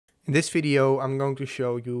In this video, I'm going to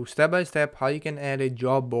show you step by step how you can add a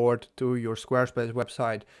job board to your Squarespace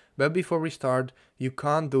website. But before we start, you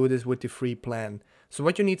can't do this with the free plan. So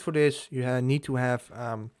what you need for this, you need to have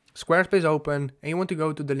Squarespace open, and you want to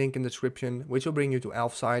go to the link in the description, which will bring you to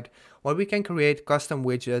Elfsight, where we can create custom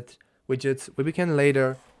widgets which we can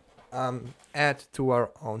later add to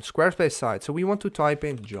our own Squarespace site. So we want to type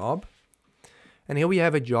in job. And here we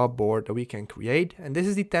have a job board that we can create, and this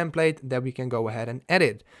is the template that we can go ahead and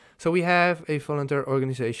edit. So we have a volunteer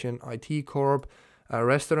organization, IT corp,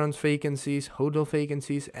 restaurant vacancies, hotel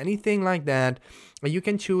vacancies, anything like that. And you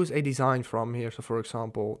can choose a design from here. So for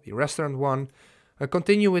example, the restaurant one,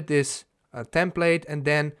 continue with this template and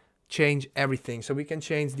then change everything. So we can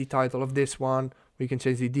change the title of this one. We can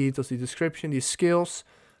change the details, the description, the skills.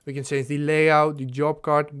 We can change the layout, the job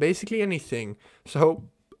card, basically anything. So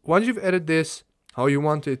once you've edited this, how you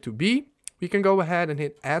want it to be, we can go ahead and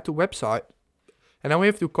hit add to website. And now we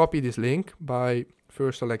have to copy this link by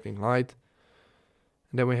first selecting light.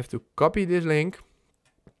 And then we have to copy this link,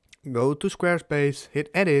 go to Squarespace,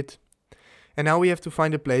 hit edit. And now we have to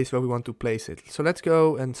find a place where we want to place it. So let's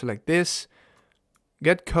go and select this,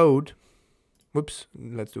 get code. Whoops,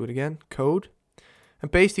 let's do it again, code.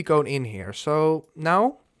 And paste the code in here. So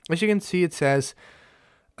now, as you can see, it says,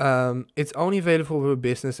 it's only available for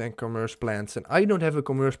business and commerce plans, and I don't have a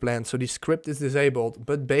commerce plan, so the script is disabled.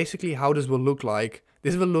 But basically how this will look like,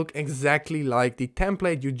 this will look exactly like the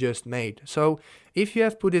template you just made. So if you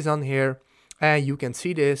have put this on here and you can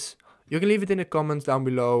see this, you can leave it in the comments down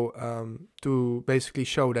below to basically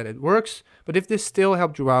show that it works. But if this still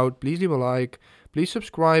helped you out, please leave a like, please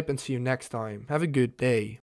subscribe, and see you next time. Have a good day.